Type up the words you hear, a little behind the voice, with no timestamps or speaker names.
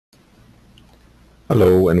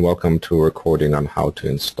Hello and welcome to a recording on how to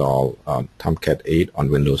install Tomcat 8 on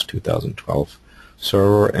Windows 2012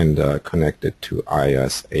 server and connect it to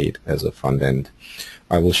IIS 8 as a front end.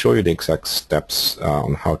 I will show you the exact steps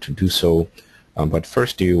on how to do so, but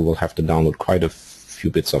first you will have to download quite a few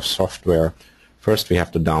bits of software. First we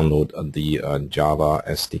have to download the Java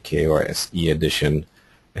SDK or SE edition,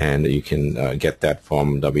 and you can get that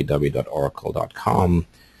from www.oracle.com.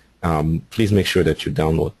 Please make sure that you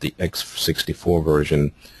download the x64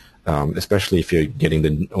 version, especially if you're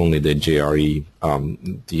getting only the JRE.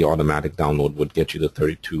 The automatic download would get you the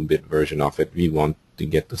 32-bit version of it. We want to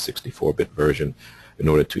get the 64-bit version in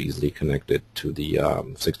order to easily connect it to the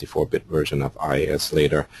 64-bit version of IIS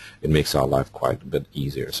later. It makes our life quite a bit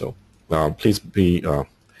easier. So please be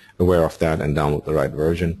aware of that and download the right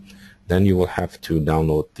version. Then you will have to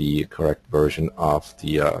download the correct version of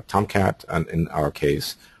the Tomcat, and in our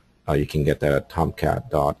case, you can get that at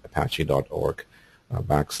tomcat.apache.org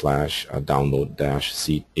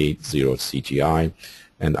 /download-c80cgi,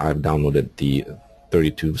 and I've downloaded the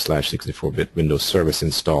 32/64-bit Windows Service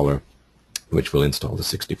installer, which will install the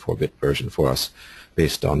 64-bit version for us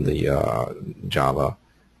based on the Java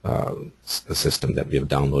system that we have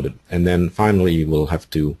downloaded. And then finally you will have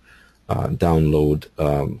to download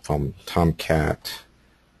from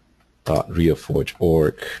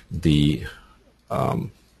tomcat.reforge.org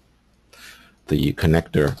the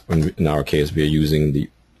connector. In our case, we are using the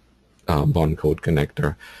BonCode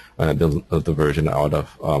connector. The version out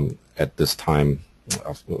of at this time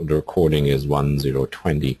of the recording is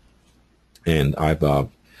 1020, and I've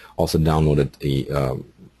also downloaded a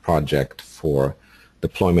project for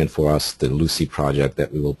deployment for us, the Lucee project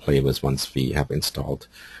that we will play with once we have installed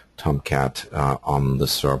Tomcat on the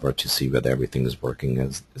server to see whether everything is working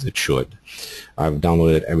as it should. I've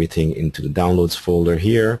downloaded everything into the downloads folder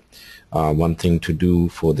here. One thing to do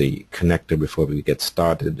for the connector before we get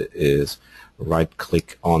started is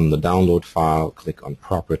right-click on the download file, click on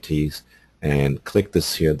Properties, and click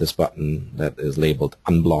this button that is labeled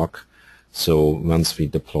Unblock. So once we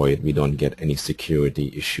deploy it, we don't get any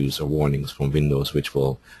security issues or warnings from Windows, which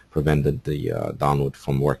will prevent the download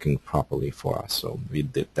from working properly for us. So we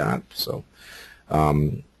did that. So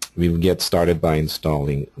we will get started by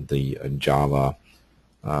installing the Java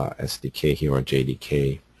SDK here, or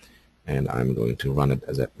JDK. And I'm going to run it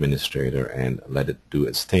as administrator and let it do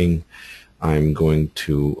its thing. I'm going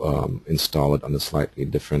to install it on a slightly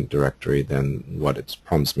different directory than what it's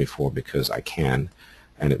promised me for, because I can,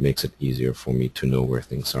 and it makes it easier for me to know where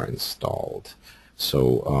things are installed.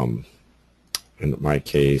 So in my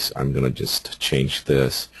case, I'm going to just change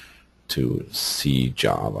this to C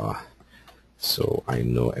Java, so I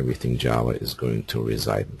know everything Java is going to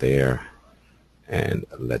reside there, and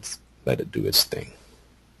let's let it do its thing.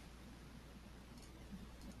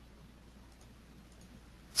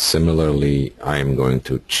 Similarly, I am going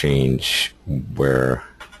to change where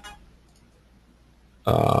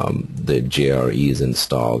the JRE is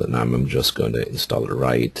installed, and I'm just going to install it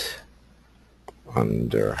right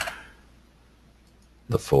under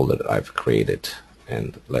the folder that I've created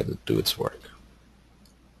and let it do its work.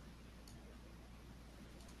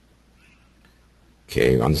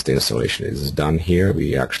 Okay, once the installation is done here,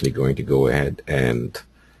 we're actually going to go ahead and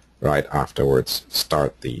right afterwards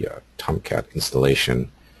start the Tomcat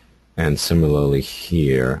installation. And similarly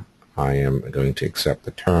here, I am going to accept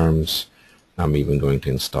the terms. I'm even going to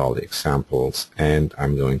install the examples, and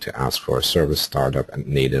I'm going to ask for a service startup and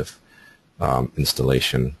native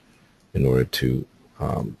installation in order to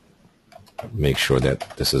make sure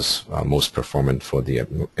that this is most performant for the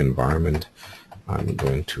environment. I'm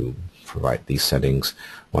going to provide these settings.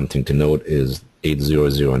 One thing to note is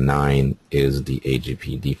 8009 is the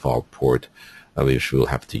AGP default port, which we'll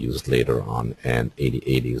have to use later on, and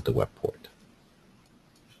 8080 is the web port.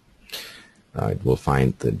 It will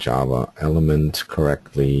find the Java element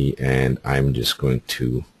correctly, and I'm just going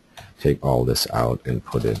to take all this out and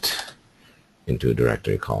put it into a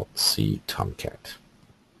directory called C Tomcat.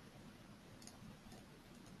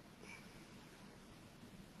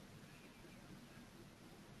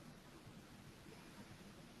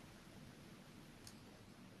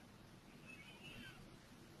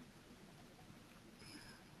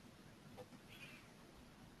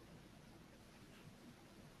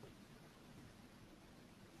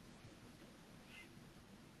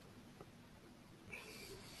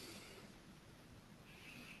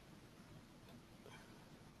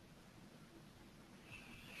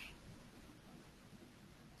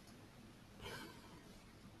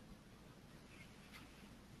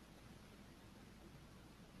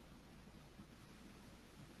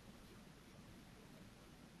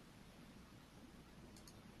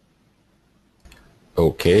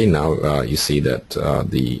 Okay, now you see that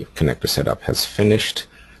the connector setup has finished.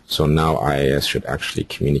 So now IIS should actually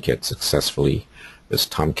communicate successfully with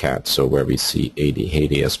Tomcat. So where we see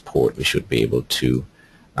ADHDS port, we should be able to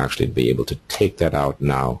take that out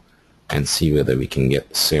now and see whether we can get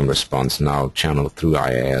the same response now channeled through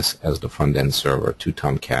IIS as the front-end server to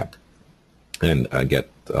Tomcat, and get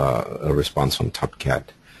a response from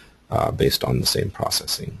Tomcat based on the same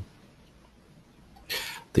processing.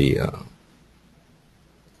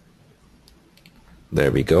 There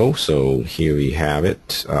we go. So here we have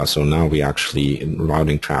it. So now we actually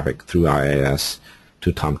routing traffic through IIS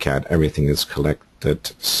to Tomcat. Everything is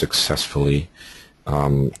collected successfully,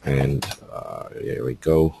 and here we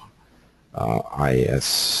go.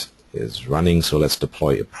 IIS is running. So let's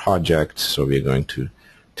deploy a project. So we're going to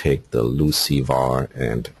take the Lucee var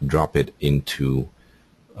and drop it into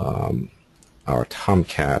our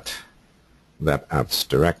Tomcat web apps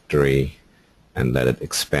directory and let it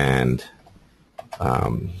expand.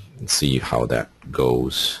 And see how that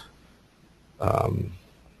goes.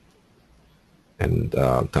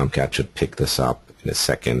 Tomcat should pick this up in a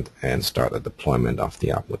second and start the deployment of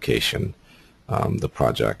the application, the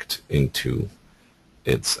project, into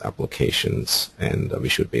its applications, and we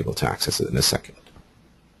should be able to access it in a second.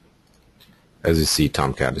 As you see,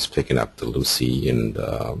 Tomcat is picking up the Lucee in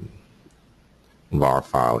the var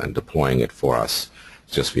file and deploying it for us.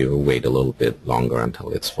 Just we will wait a little bit longer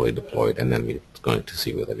until it's fully deployed, and then we're going to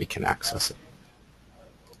see whether we can access it.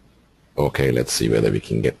 Okay, let's see whether we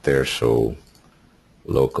can get there. So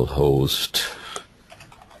localhost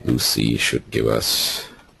Lucee should give us,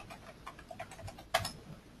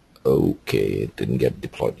 okay, it didn't get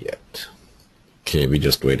deployed yet. Okay, we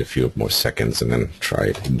just wait a few more seconds and then try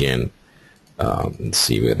it again, and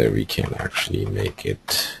see whether we can actually make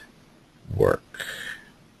it work.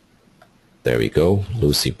 There we go.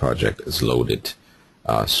 Lucee project is loaded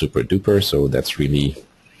super duper. So that's really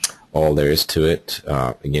all there is to it.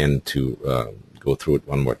 Again, to go through it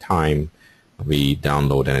one more time, we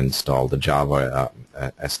download and install the Java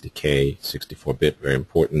SDK, 64-bit, very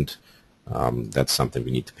important. That's something we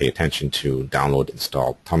need to pay attention to. Download,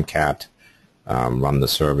 install Tomcat, run the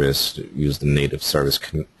service, use the native service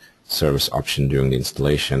option during the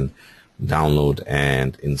installation, download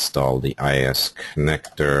and install the IIS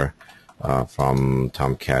connector from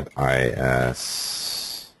Tomcat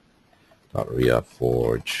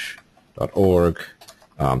IIS.riaforge.org.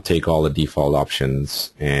 Take all the default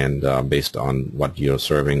options, and based on what you're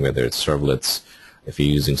serving, whether it's servlets, if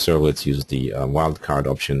you're using servlets, use the wildcard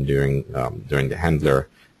option during the handler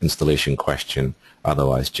installation question,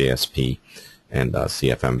 otherwise JSP, and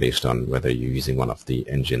CFM based on whether you're using one of the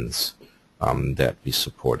engines that we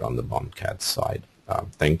support on the BonCAD side.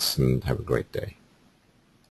 Thanks, and have a great day.